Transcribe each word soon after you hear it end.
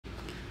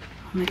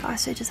Oh my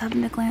gosh, I just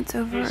happened to glance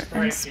over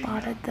and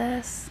spotted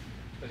this.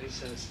 But he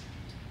says,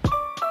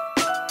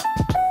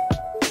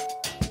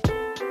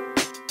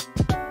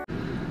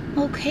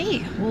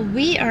 okay, well,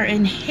 we are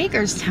in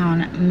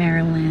Hagerstown,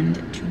 Maryland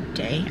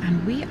today,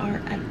 and we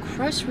are at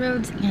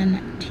Crossroads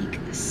Antique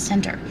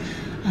Center.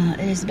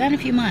 It has been a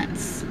few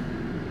months,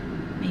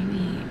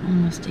 maybe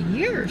almost a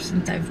year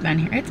since I've been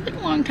here. It's been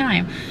a long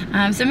time.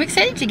 So I'm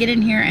excited to get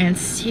in here and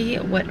see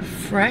what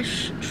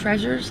fresh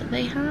treasures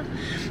they have.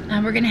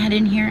 We're gonna head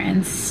in here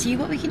and see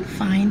what we can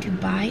find to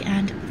buy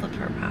and flip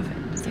for a profit.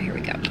 So here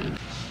we go.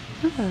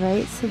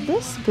 Alright, so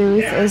this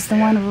booth is the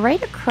one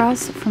right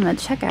across from the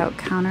checkout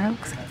counter.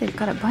 Looks like they've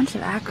got a bunch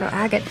of acro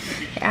agate.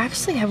 They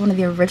actually have one of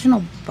the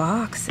original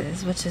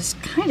boxes, which is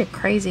kind of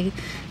crazy.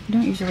 You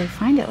don't usually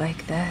find it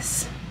like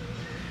this.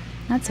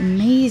 That's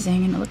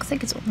amazing, and it looks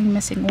like it's only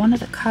missing one of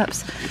the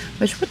cups,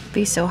 which wouldn't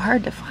be so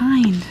hard to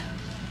find.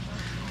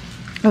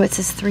 Oh, it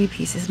says 3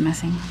 pieces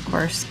missing, of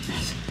course.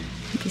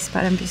 Empty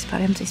spot, empty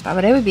spot, empty spot.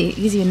 But it would be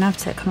easy enough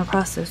to come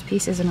across those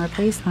pieces and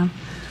replace them.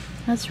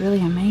 That's really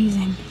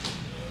amazing.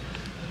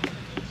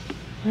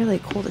 Really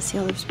cool to see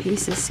all those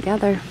pieces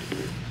together.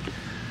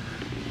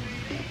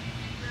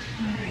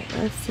 Alright,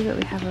 let's see what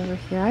we have over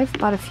here. I've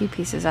bought a few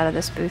pieces out of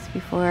this booth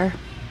before.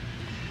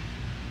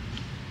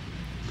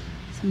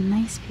 Some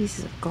nice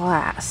pieces of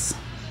glass.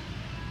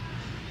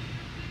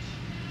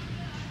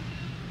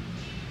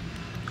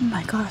 Oh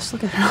my gosh,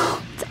 look at it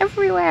all. It's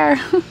everywhere.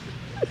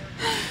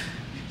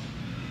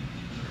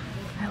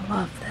 I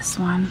love this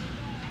one.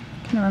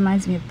 Kind of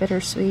reminds me of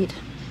Bittersweet.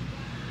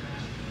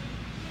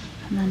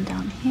 And then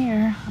down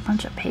here, a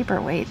bunch of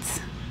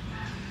paperweights.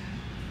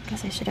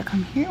 Guess I should have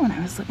come here when I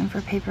was looking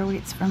for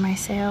paperweights for my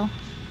sale.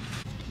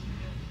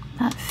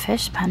 That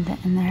fish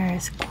pendant in there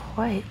is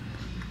quite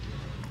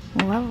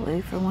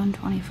lovely for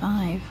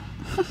 $125.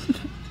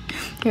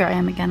 Here I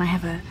am again. I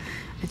have a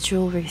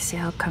jewelry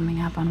sale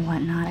coming up on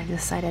Whatnot. I've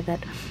decided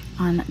that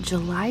on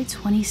July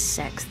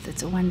 26th,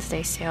 it's a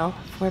Wednesday sale,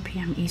 4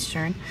 p.m.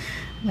 Eastern,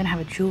 I'm going to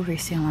have a jewelry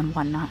sale on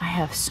Whatnot. I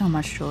have so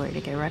much jewelry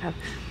to get rid of.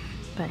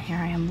 But here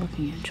I am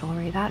looking at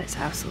jewelry. That is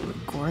absolutely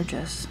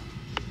gorgeous.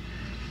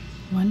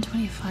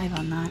 $125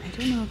 on that. I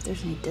don't know if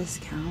there's any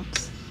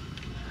discounts.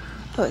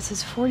 Oh, it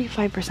says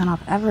 45%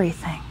 off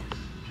everything.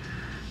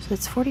 So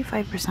it's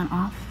 45%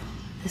 off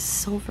this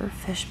silver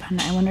fish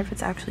pendant. I wonder if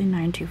it's actually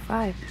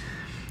 $925.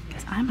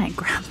 Because I might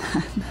grab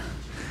that.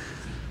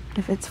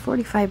 If it's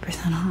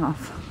 45%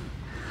 off,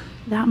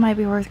 that might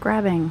be worth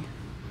grabbing.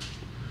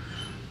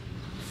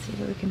 Let's see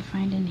what we can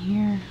find in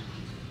here.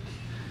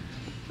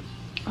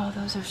 Oh,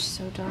 those are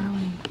so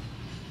darling.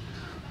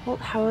 Holt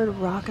Howard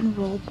Rock and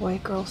Roll Boy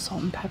Girl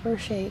Salt and Pepper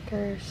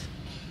Shakers.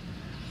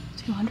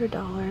 $200.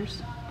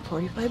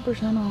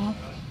 45% off.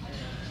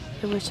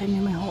 I wish I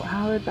knew my Holt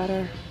Howard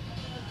better.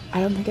 I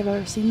don't think I've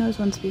ever seen those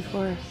ones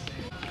before.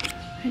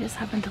 I just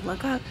happened to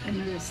look up and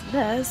there's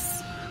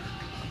this.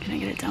 Can I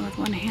get it done with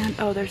one hand?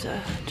 Oh, there's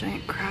a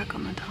giant crack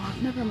on the top.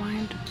 Never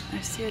mind. I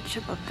see a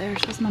chip up there,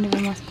 so it's not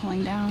even worth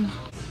pulling down.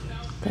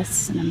 This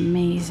is an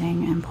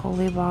amazing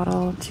Empoli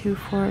bottle,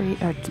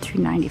 $240 or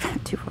 $295,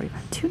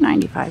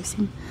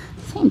 $245.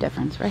 Same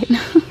difference, right?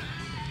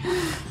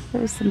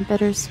 There's some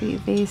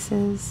bittersweet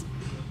vases,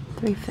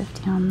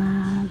 $350 on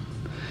that,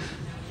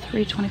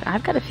 $325.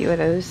 I've got a few of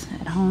those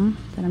at home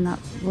that I'm not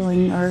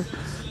willing or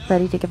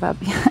ready to give up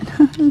yet.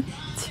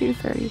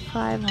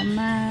 $235 on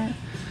that.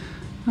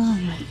 Oh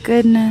my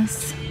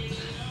goodness,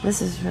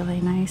 this is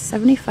really nice.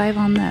 $75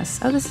 on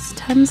this. Oh, this is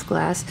Thames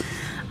glass.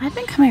 I've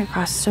been coming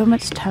across so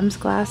much Thames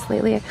glass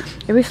lately.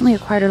 I recently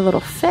acquired a little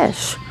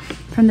fish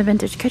from the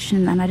vintage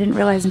kitchen, and I didn't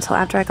realize until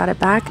after I got it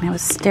back, and I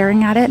was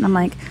staring at it, and I'm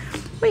like,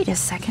 wait a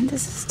second,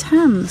 this is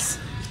Thames.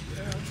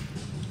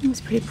 I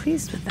was pretty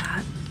pleased with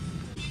that.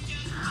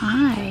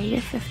 Hi, you're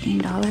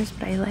 $15,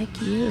 but I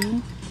like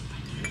you.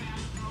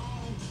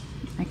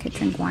 I could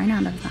drink wine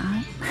out of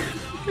that.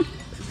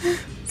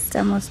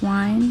 Stemless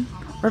wine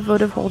or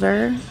votive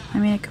holder. I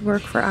mean, it could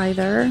work for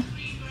either.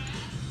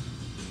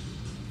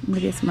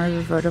 Maybe it's more of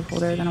a votive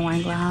holder than a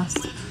wine glass.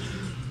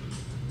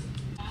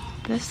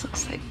 This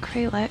looks like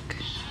acrylic.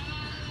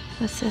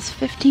 This says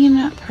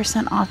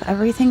 15% off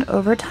everything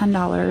over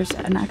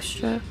 $10, an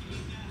extra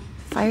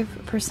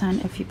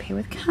 5% if you pay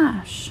with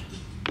cash.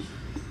 So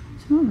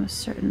I'm almost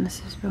certain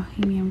this is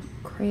Bohemian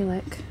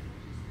acrylic.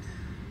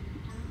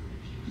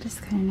 It's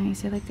kind of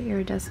nice. I like the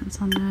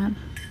iridescence on that.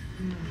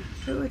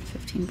 What would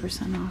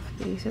 15% off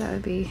be? So that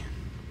would be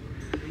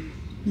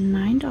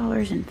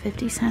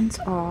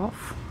 $9.50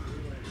 off.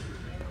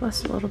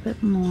 Plus a little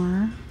bit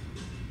more.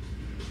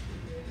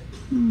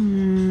 I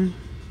don't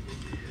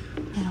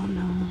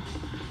know.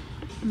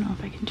 I don't know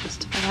if I can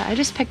justify that. I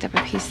just picked up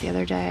a piece the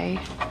other day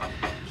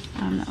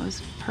that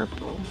was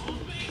purple.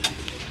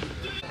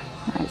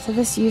 Alright, so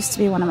this used to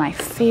be one of my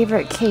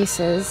favorite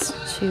cases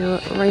to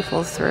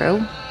rifle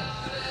through.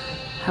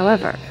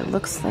 However, it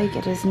looks like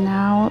it is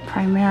now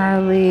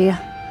primarily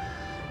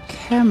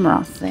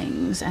camera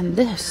things. And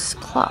this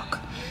clock,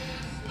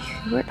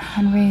 Hubert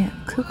Henry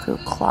Cuckoo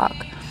Clock,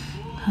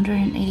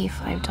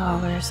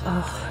 $185.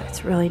 Oh,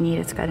 it's really neat.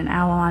 It's got an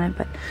owl on it,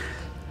 but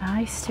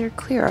I steer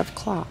clear of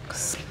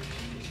clocks.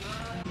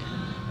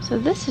 So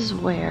this is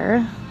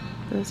where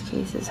those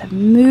cases have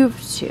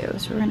moved to.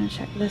 So we're gonna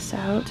check this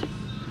out.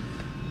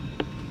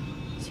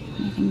 See if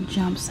anything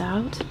jumps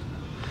out.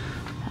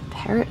 That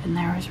parrot in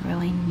there is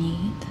really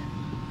neat.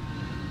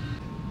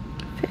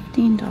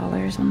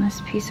 $15 on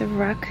this piece of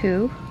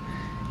raku.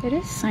 It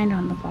is signed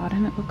on the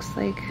bottom. It looks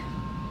like,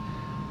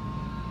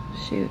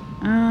 shoot,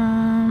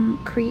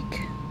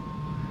 Creek.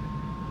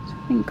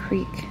 Something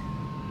Creek.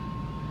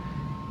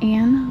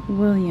 Anne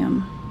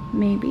William,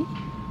 maybe.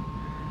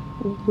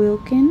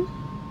 Wilkin.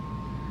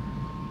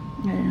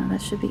 I don't know,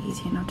 that should be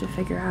easy enough to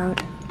figure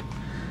out.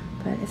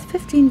 But it's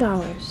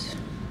 $15.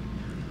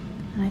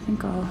 And I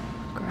think I'll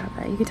grab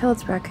that. You can tell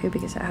it's raku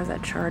because it has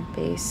that charred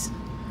base.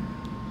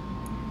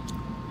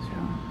 So,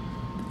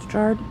 it's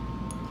charred,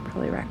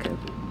 probably raku.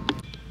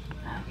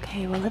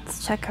 Okay, well,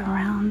 let's check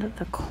around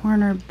the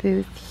corner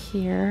booth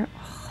here.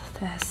 Oh,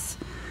 this.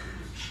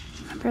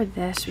 Remember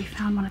this? We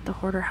found one at the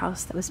hoarder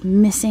house that was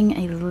missing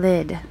a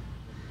lid.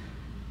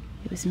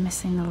 It was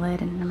missing the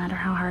lid, and no matter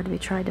how hard we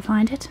tried to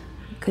find it,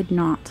 we could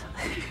not.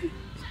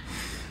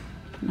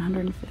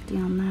 150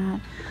 on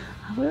that.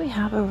 What do we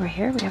have over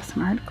here? We have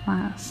some art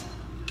glass.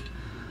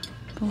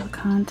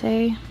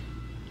 Bolacante.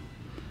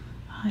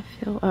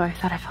 Oh, I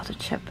thought I felt a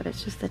chip, but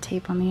it's just the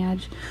tape on the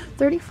edge.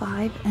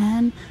 35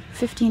 and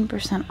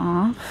 15%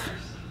 off.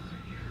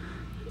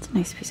 It's a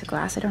nice piece of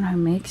glass. I don't know who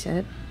makes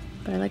it,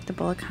 but I like the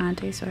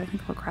Bolacante, so I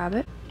think I'll grab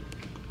it.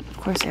 Of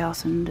course, I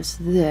also noticed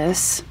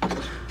this.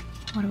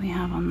 What do we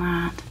have on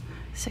that?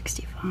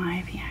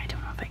 65. Yeah, I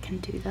don't know if I can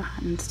do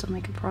that and still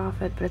make a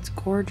profit, but it's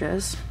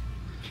gorgeous.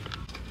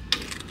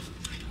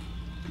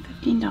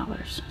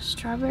 $15.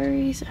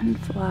 Strawberries and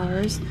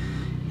flowers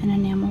in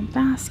enamel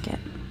basket.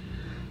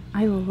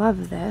 I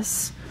love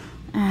this,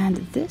 and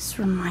this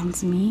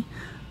reminds me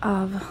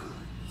of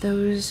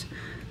those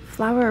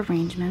flower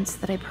arrangements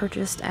that I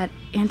purchased at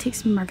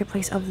Antiques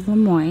Marketplace of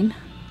Lemoyne.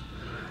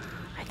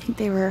 I think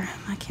they were,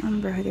 I can't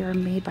remember who they were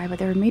made by, but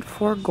they were made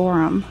for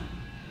Gorham.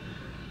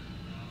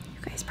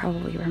 You guys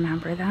probably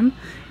remember them.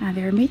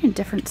 They were made in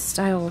different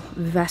style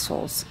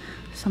vessels.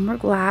 Some were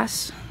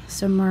glass,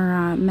 some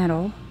were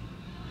metal,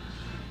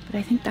 but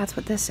I think that's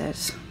what this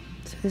is.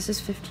 So this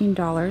is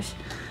 $15.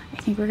 I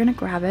think we're gonna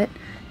grab it,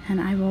 and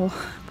I will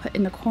put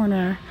in the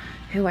corner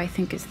who I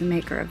think is the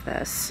maker of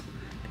this,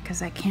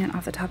 because I can't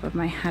off the top of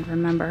my head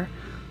remember.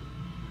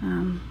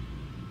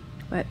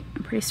 But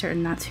I'm pretty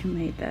certain that's who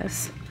made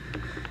this.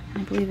 And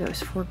I believe it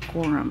was for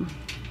Gorham,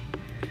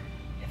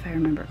 if I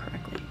remember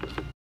correctly.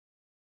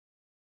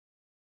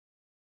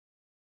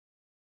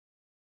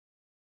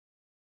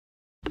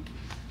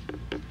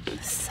 The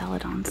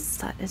Celadon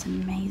set is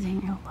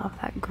amazing. I love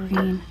that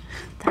green.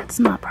 That's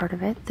not part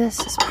of it. This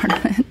is part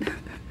of it.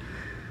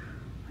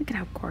 Look at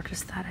how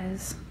gorgeous that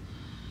is.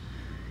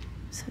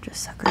 Such a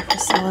sucker for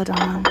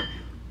Celadon.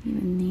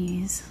 Even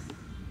these.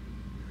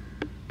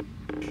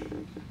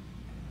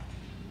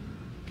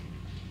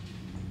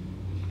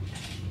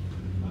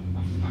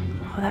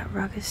 Oh, that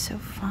rug is so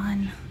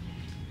fun.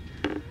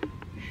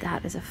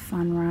 That is a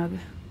fun rug.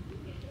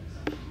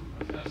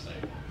 Let's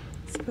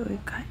see what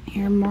we've got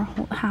here. More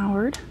Holt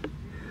Howard.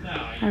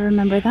 I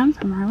remember them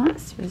from our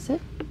last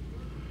visit.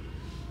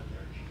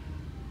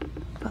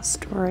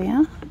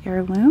 Astoria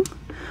heirloom.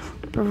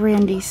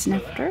 Brandy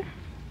snifter.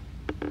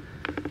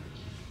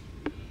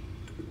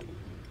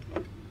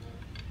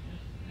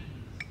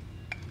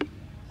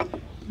 I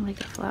like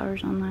the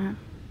flowers on that.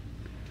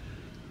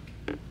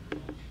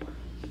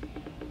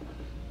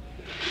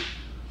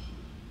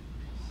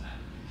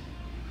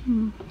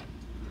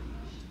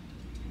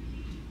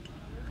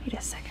 Wait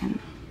a second.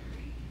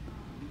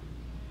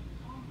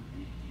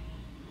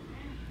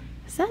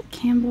 Is that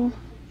Campbell?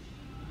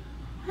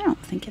 I don't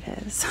think it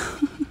is.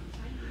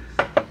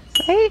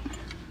 Right?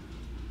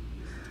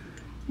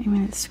 I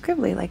mean, it's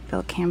scribbly like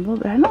Bill Campbell,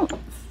 but I don't.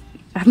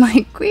 I'm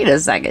like, wait a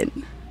second.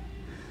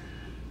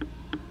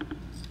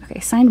 Okay,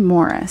 signed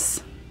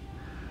Morris.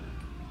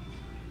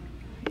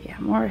 Yeah,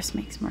 Morris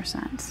makes more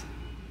sense.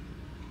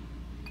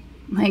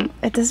 Like,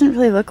 it doesn't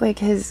really look like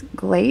his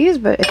glaze,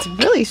 but it's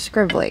really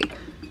scribbly.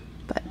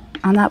 But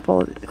on that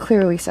bowl, it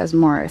clearly says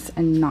Morris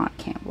and not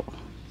Campbell.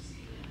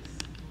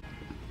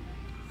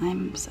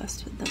 I'm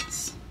obsessed with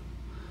this.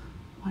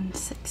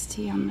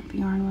 160 on the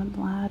Bjorn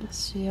Woodblad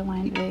studio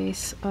line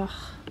vase. Ugh,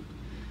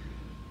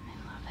 I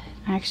love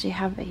it. I actually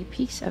have a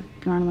piece of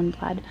Bjorn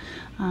Woodblad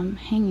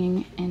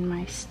hanging in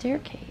my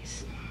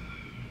staircase.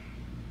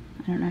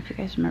 I don't know if you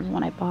guys remember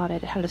when I bought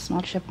it. It had a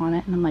small chip on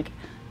it, and I'm like,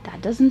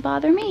 that doesn't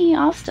bother me.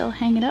 I'll still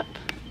hang it up.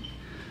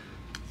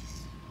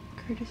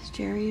 Curtis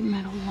Jerry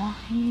metal wall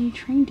hanging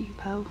train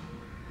depot.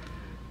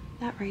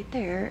 That right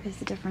there is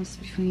the difference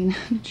between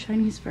the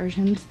Chinese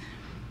versions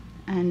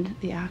and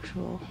the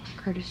actual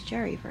Curtis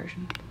Jerry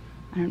version.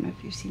 I don't know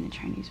if you've seen the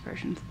Chinese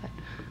versions, but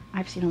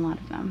I've seen a lot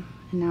of them.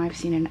 And now I've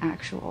seen an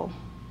actual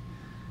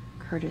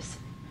Curtis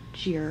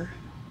Jerry,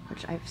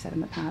 which I've said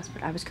in the past,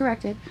 but I was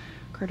corrected.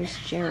 Curtis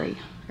Jerry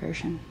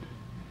version.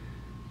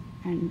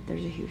 And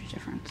there's a huge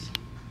difference.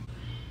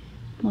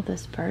 Well,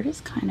 this bird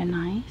is kind of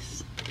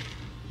nice.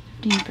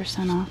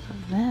 15% off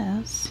of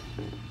this.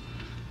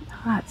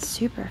 Oh, that's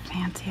super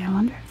fancy. I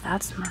wonder if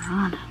that's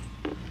Murano.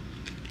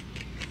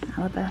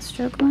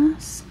 Alabastro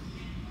glass.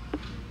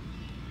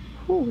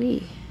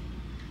 Hoo-wee.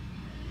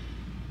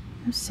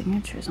 No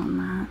signatures on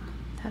that.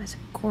 That is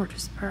a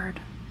gorgeous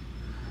bird.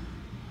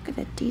 Look at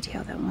the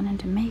detail that went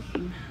into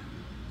making.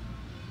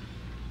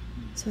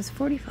 So it's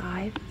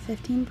 45,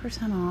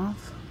 15%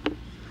 off.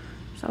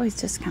 There's always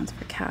discounts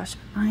for cash,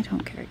 but I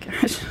don't carry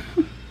cash.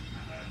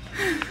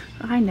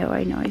 I know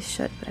I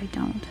should, but I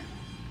don't.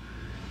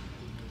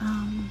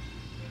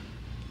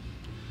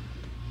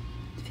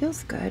 It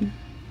feels good.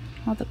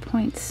 All the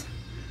points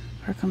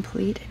are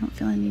complete. I don't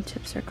feel any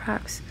chips or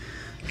cracks.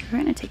 So we're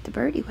gonna take the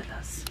birdie with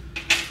us.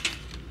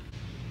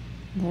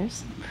 There's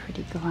some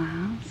pretty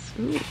glass.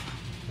 Ooh.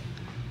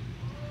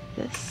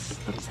 This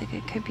looks like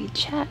it could be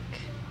check.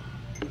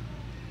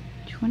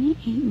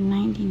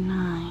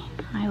 $28.99.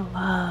 I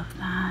love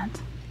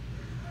that.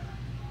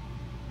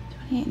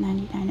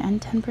 $28.99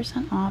 and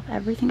 10% off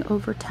everything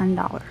over $10.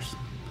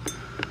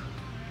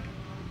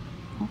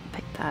 I'll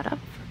pick that up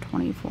for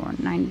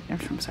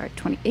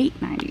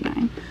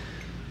 $28.99.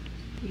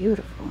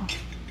 Beautiful.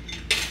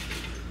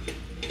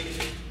 There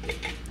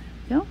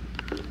we go.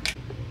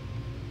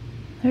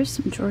 There's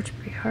some George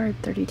Brehard,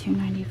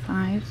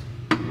 $32.95.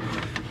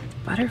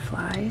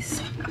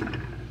 Butterflies.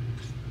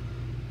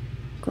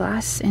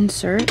 Glass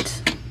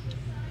insert.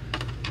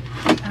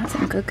 That's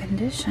in good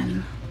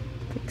condition.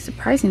 Like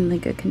surprisingly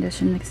good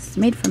condition because it's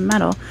made from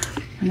metal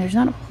and there's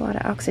not a whole lot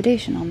of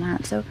oxidation on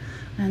that. So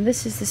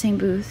this is the same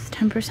booth,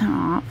 10%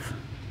 off.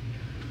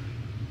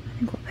 I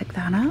think we'll pick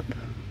that up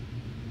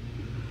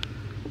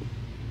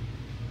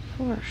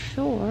for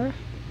sure.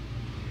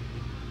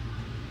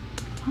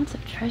 Lots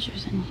of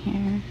treasures in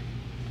here.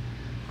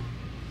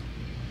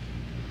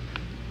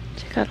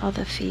 Check out all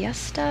the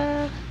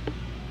Fiesta.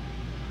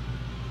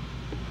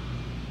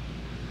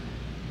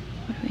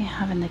 What do we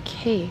have in the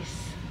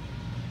case?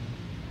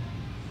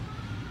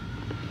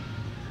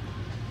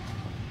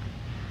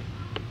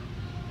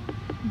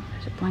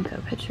 There's a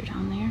Blanco picture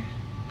down there.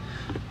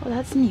 Oh,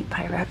 that's a neat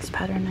Pyrex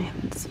pattern I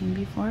haven't seen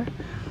before.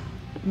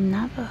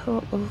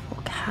 Navajo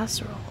oval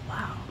casserole.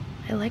 Wow,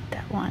 I like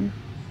that one.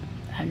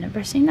 I've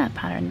never seen that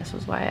pattern. This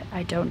was why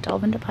I don't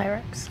delve into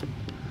Pyrex.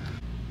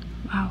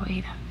 Wow,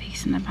 wait, that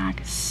face in the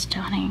back is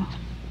stunning.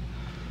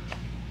 I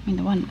mean,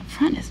 the one in the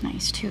front is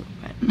nice too,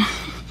 but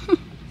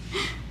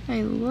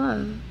I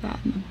love that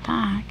in the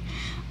back.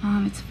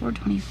 It's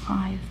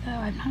 $4.25 though.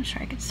 I'm not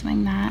sure I could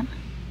swing that.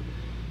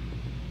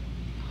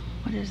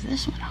 What is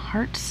this one?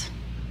 Hearts?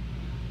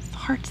 It's the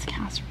Hearts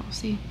casserole.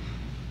 See,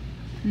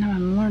 now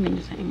I'm learning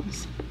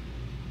things.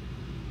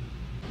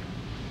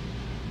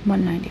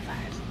 $1.95.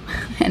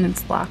 And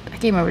it's locked. I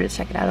came over to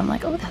check it out. I'm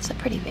like, oh, that's a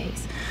pretty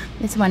vase.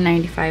 It's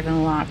 $1.95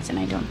 and locked, and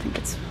I don't think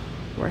it's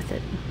worth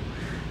it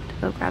to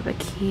go grab a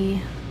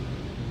key.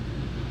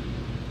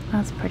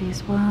 That's pretty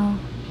as well.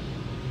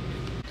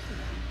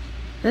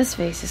 This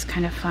vase is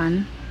kind of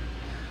fun.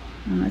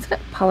 It's got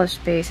a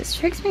polished base. It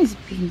strikes me as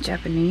being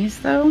Japanese,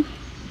 though.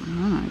 I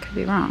don't know, I could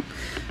be wrong.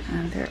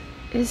 There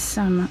is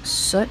some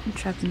soot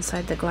trapped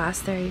inside the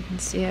glass there. You can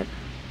see it.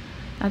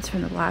 That's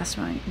from the last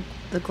one.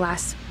 The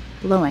glass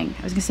blowing.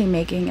 I was gonna say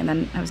making, and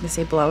then I was gonna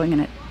say blowing,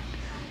 and it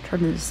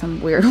turned into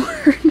some weird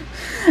word.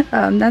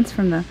 That's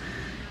from the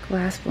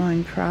glass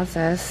blowing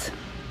process.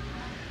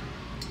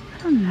 I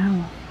don't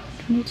know.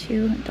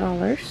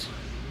 $22. It's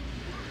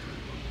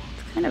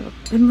kind of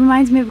it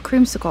reminds me of a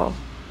creamsicle.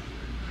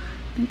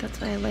 I think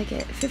that's why I like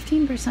it.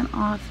 15%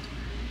 off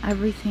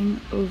everything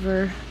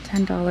over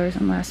 $10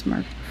 unless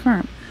marked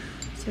firm.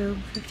 So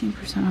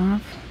 15%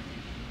 off.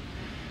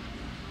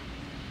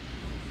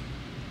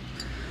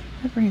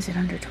 That brings it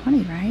under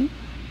 20, right?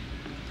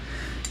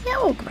 Yeah,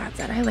 we'll grab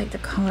that. I like the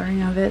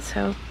coloring of it,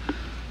 so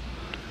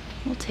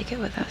we'll take it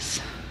with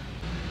us.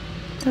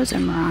 Those are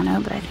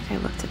Murano, but I think I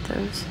looked at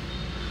those.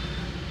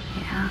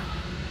 Yeah.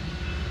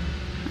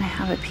 I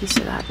have a piece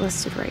of that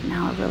listed right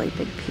now, a really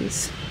big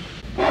piece.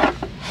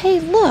 Hey,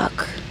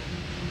 look!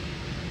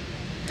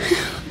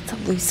 It's a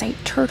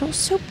lucite turtle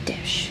soap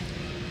dish.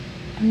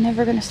 I'm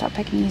never gonna stop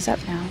picking these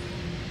up now.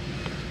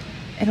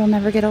 It'll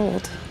never get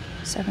old.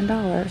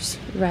 $7.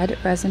 Red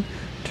resin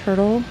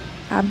turtle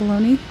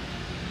abalone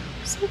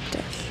soap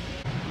dish.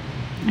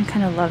 I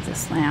kind of love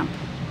this lamp.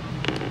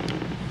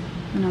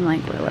 And I'm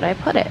like, where would I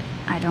put it?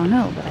 I don't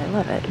know, but I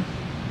love it.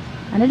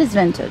 And it is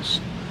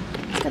vintage.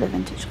 It's got a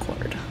vintage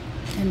cord.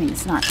 I mean,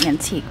 it's not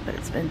antique, but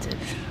it's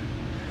vintage.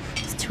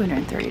 It's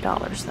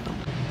 $230 though.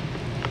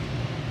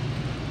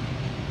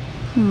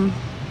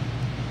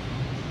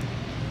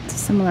 It's a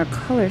similar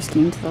color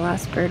scheme to the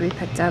last bird we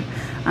picked up.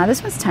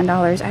 This one's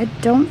 $10. I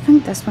don't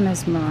think this one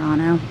is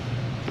Murano.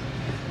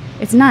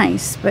 It's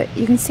nice, but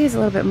you can see it's a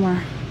little bit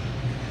more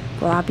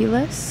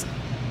globulous.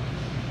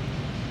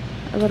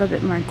 A little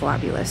bit more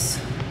globulous.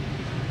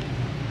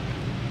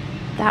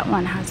 That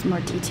one has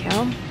more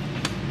detail.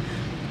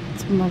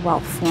 It's more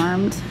well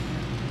formed.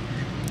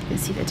 You can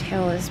see the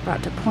tail is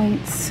brought to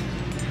points.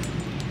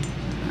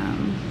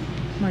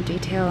 more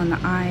detail in the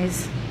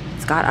eyes.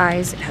 It's got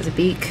eyes, it has a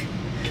beak.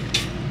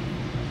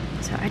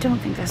 So I don't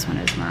think this one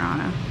is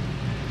Murano.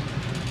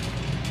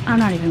 I'm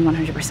not even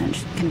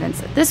 100%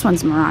 convinced that this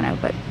one's Murano,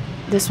 but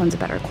this one's a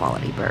better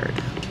quality bird.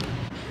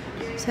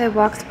 So I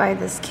walked by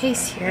this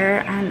case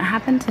here and I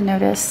happened to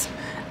notice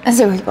as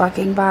I was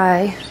walking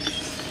by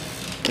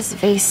this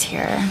vase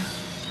here.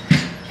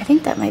 I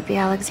think that might be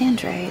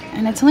Alexandrite,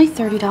 and it's only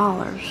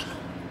 $30.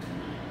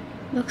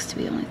 Looks to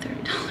be only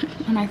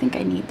 $30, and I think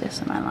I need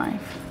this in my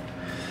life.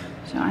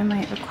 So I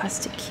might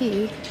request a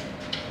key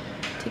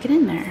to get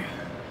in there.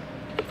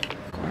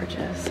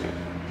 Gorgeous. Do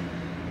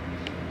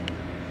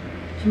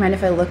you mind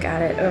if I look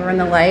at it over in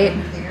the light?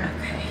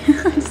 Okay.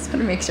 I just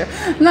want to make sure.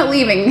 I'm not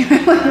leaving.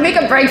 Make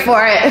a break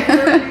for it.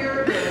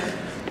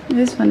 I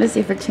just wanted to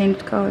see if it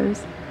changed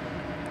colors.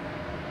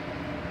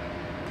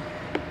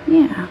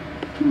 Yeah.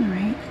 All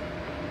right.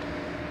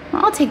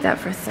 Well, I'll take that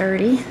for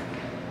 30.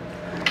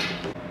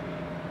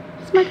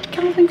 It's my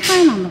Calvin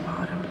Klein on the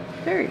bottom.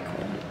 Very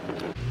cool.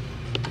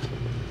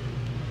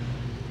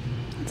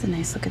 That's a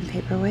nice looking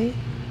paperweight.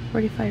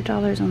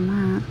 $45 on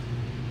that.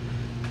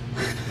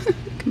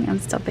 I'm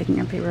still picking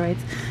up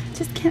paperweights.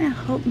 Just can't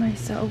help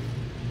myself.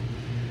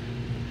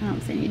 I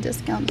don't see any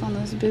discounts on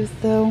this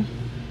booth though.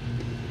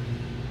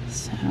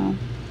 So, I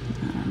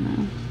don't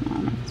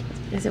know.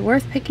 Is it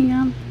worth picking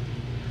up?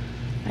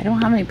 I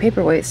don't have any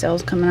paperweight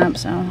sales coming up,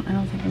 so I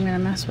don't think I'm gonna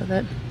mess with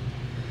it.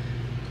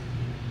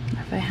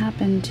 If I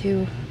happen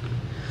to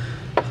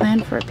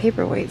plan for a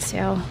paperweight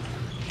sale,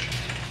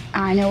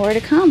 I know where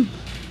to come.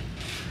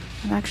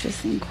 I've actually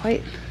seen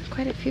quite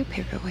a few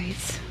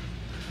paperweights.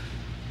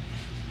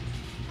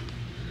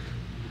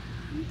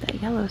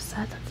 That yellow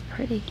set, that's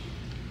pretty.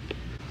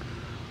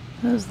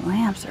 Those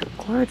lamps are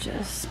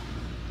gorgeous.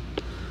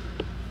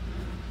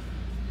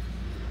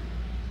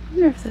 I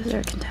wonder if those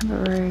are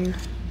contemporary.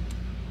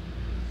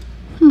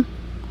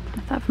 I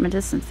thought from a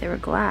distance they were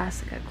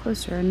glass. I got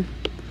closer and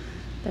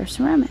they're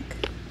ceramic.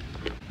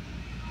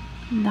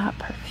 That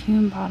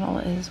perfume bottle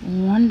is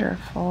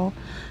wonderful.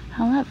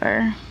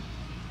 However,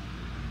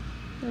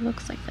 it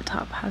looks like the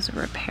top has a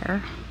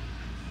repair.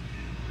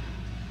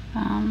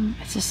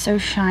 It's just so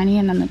shiny,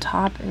 and then the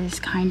top is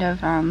kind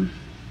of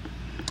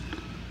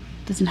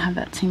doesn't have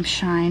that same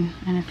shine.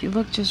 And if you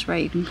look just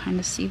right, you can kind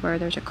of see where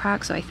there's a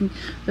crack. So I think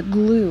the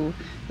glue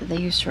that they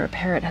used to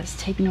repair it has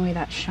taken away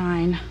that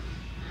shine.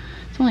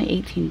 It's only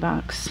 18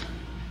 bucks.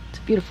 It's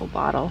a beautiful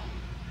bottle.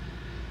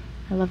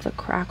 I love the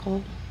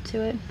crackle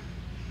to it.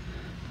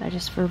 But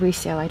just for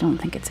resale, I don't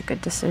think it's a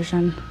good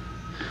decision.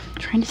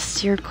 I'm trying to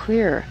steer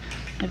clear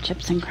of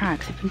chips and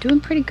cracks. I've been doing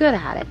pretty good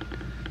at it.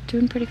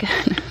 Doing pretty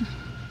good.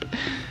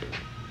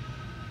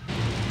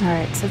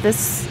 Alright, so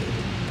this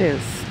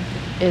booth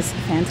is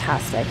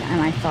fantastic, and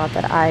I thought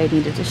that I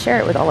needed to share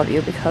it with all of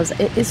you because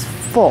it is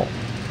full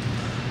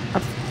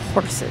of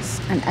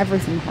horses and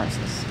everything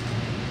horses.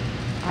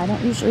 I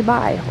don't usually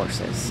buy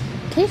horses.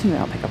 Occasionally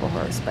I'll pick up a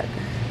horse, but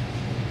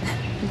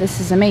this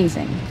is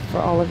amazing for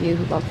all of you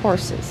who love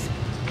horses.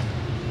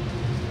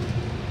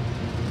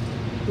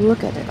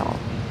 Look at it all.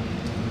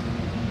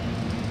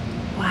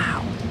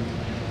 Wow.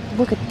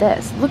 Look at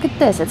this. Look at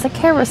this. It's a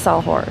carousel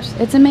horse.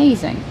 It's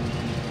amazing.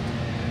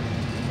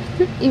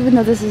 Even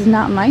though this is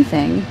not my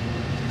thing,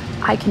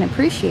 I can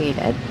appreciate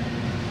it.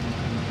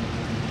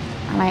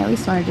 And I at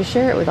least wanted to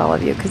share it with all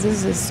of you because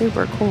this is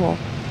super cool.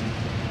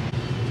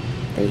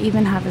 They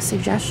even have a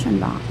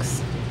suggestion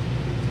box.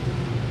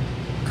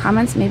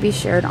 Comments may be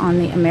shared on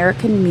the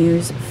American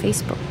Muse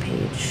Facebook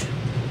page.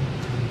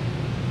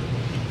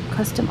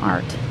 Custom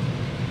art.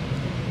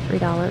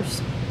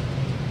 $3.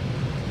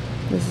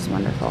 This is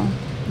wonderful.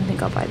 I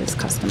think I'll buy this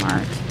custom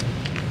art.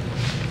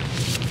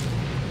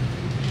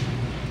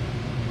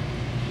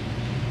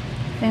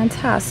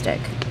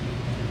 Fantastic.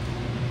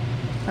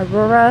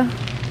 Aurora,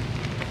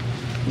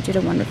 you did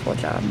a wonderful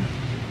job.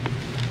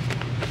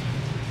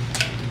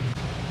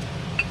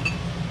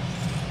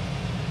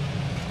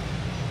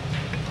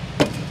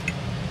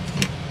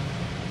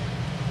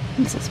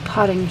 This is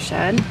Potting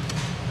Shed,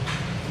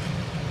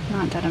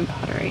 not Dead and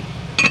Pottery.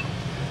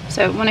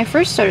 So when I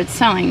first started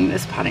selling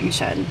this Potting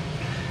Shed,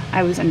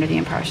 I was under the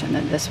impression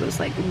that this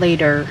was like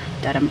later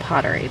Dead and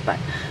Pottery, but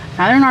I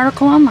found an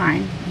article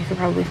online, you could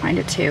probably find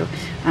it too,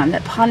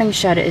 that Potting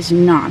Shed is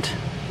not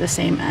the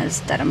same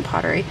as Dead and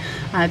Pottery.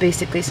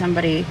 Basically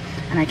somebody,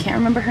 and I can't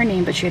remember her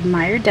name, but she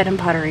admired Dead and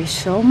Pottery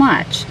so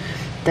much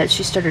that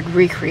she started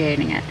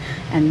recreating it.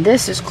 And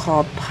this is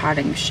called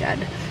Potting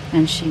Shed,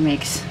 and she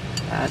makes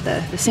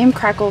the same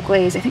crackle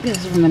glaze. I think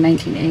this is from the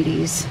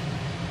 1980s.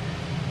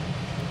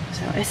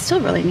 So it's still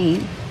really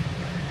neat.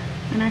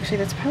 And actually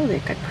that's probably a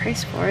good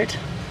price for it.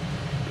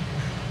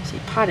 Let's see,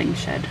 Potting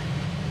Shed.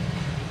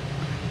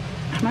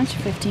 How much?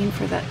 15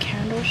 for that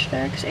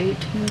candlesticks,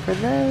 18 for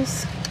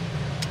those.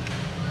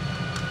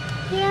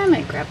 Yeah, I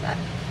might grab that.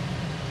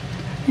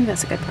 I think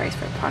that's a good price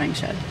for a Potting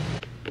Shed.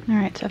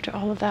 Alright, so after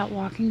all of that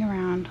walking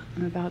around,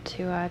 I'm about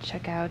to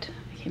check out.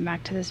 I came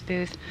back to this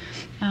booth.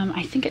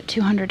 I think at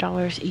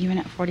 $200, even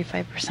at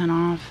 45%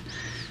 off.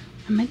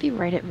 might be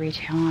right at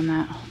retail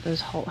on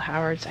those Holt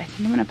Howards. I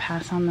think I'm gonna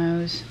pass on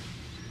those,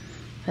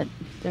 but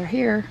they're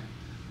here.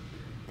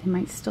 They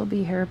might still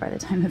be here by the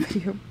time the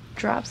video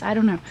drops. I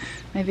don't know.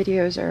 My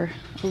videos are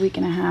a week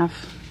and a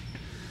half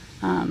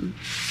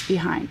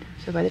behind.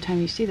 So by the time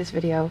you see this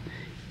video,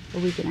 a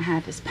week and a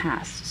half is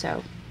past.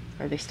 So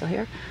are they still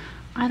here?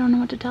 I don't know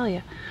what to tell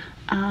you.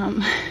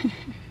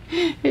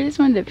 I just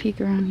wanted to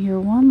peek around here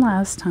one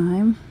last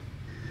time.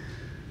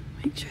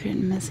 Make sure I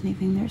didn't miss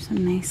anything. There's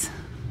some nice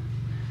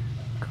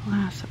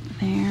glass up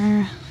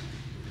there.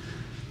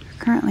 They're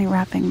currently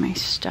wrapping my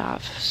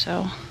stuff,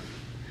 so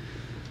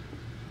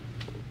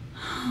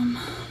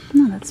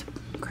no, that's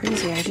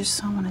crazy. I just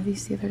saw one of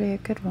these the other day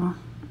at Goodwill.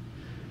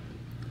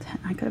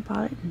 I could have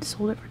bought it and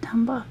sold it for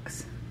 10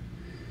 bucks.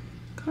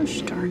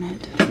 Gosh darn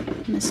it.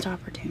 Missed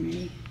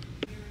opportunity.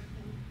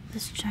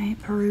 This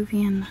giant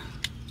Peruvian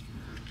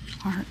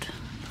art.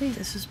 I believe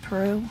this is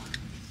Peru.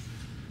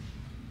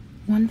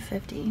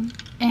 $150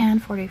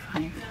 and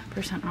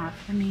 45% off.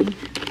 I mean,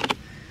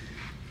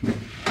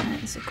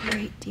 that is a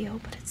great deal,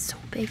 but it's so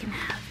big and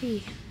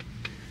heavy.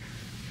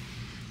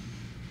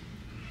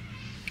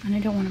 And I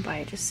don't want to buy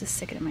it just to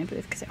stick it in my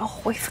booth because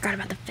oh, I forgot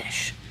about the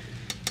fish.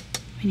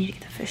 I need to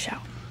get the fish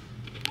out.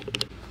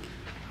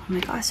 Oh my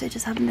gosh, I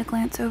just happened to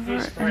glance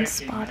over and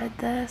spotted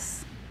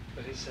this.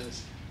 But he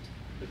says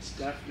it's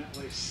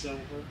definitely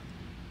silver.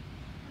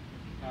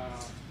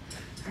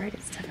 Alright,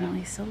 it's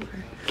definitely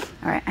silver.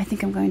 Alright, I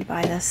think I'm going to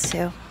buy this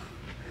too.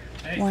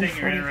 Anything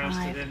you're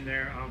interested in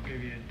there, I'll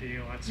give you a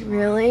deal. That's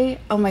really?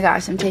 Oh my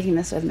gosh, I'm taking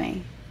this with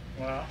me.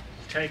 Well,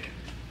 take it.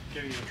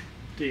 Give you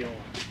a deal.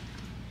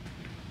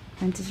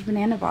 Vintage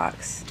banana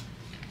box.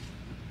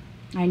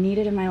 I need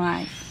it in my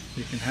life.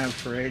 You can have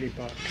for 80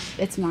 bucks.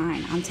 It's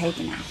mine. I'm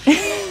taking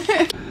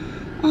it.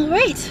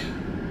 Alright.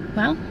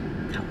 Well,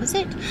 that was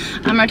it.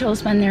 Our total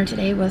spend there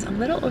today was a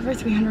little over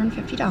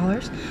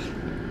 $350.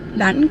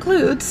 That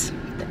includes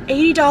the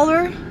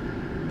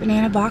 $80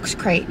 banana box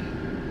crate.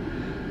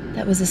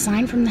 That was a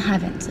sign from the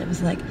heavens. It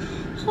was like,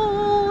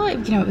 oh,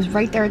 you know, it was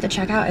right there at the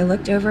checkout. I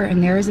looked over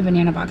and there is a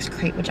banana box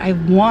crate, which I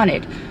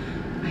wanted.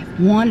 I've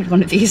wanted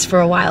one of these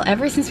for a while.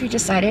 Ever since we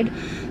decided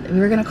that we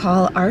were going to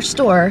call our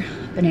store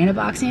Banana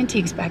Box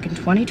Antiques back in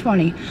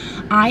 2020,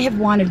 I have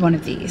wanted one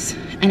of these.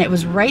 And it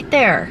was right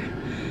there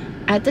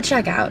at the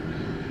checkout.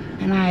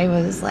 And I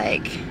was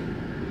like,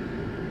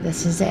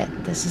 this is it.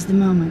 This is the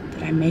moment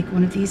that I make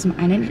one of these.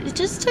 And it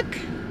just took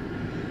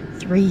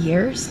 3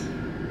 years.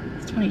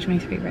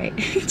 2023, right?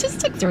 It just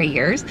took 3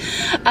 years.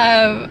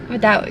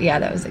 But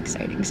that was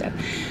exciting. So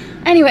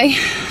anyway,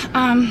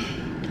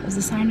 that was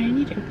the sign I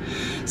needed.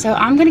 So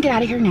I'm gonna get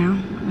out of here now.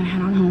 I'm gonna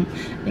head on home.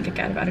 I think I've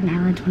got about an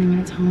hour and 20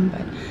 minutes home,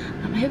 but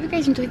I hope you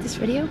guys enjoyed this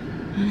video,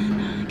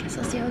 and I guess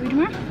I'll see all of you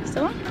tomorrow.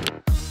 So long.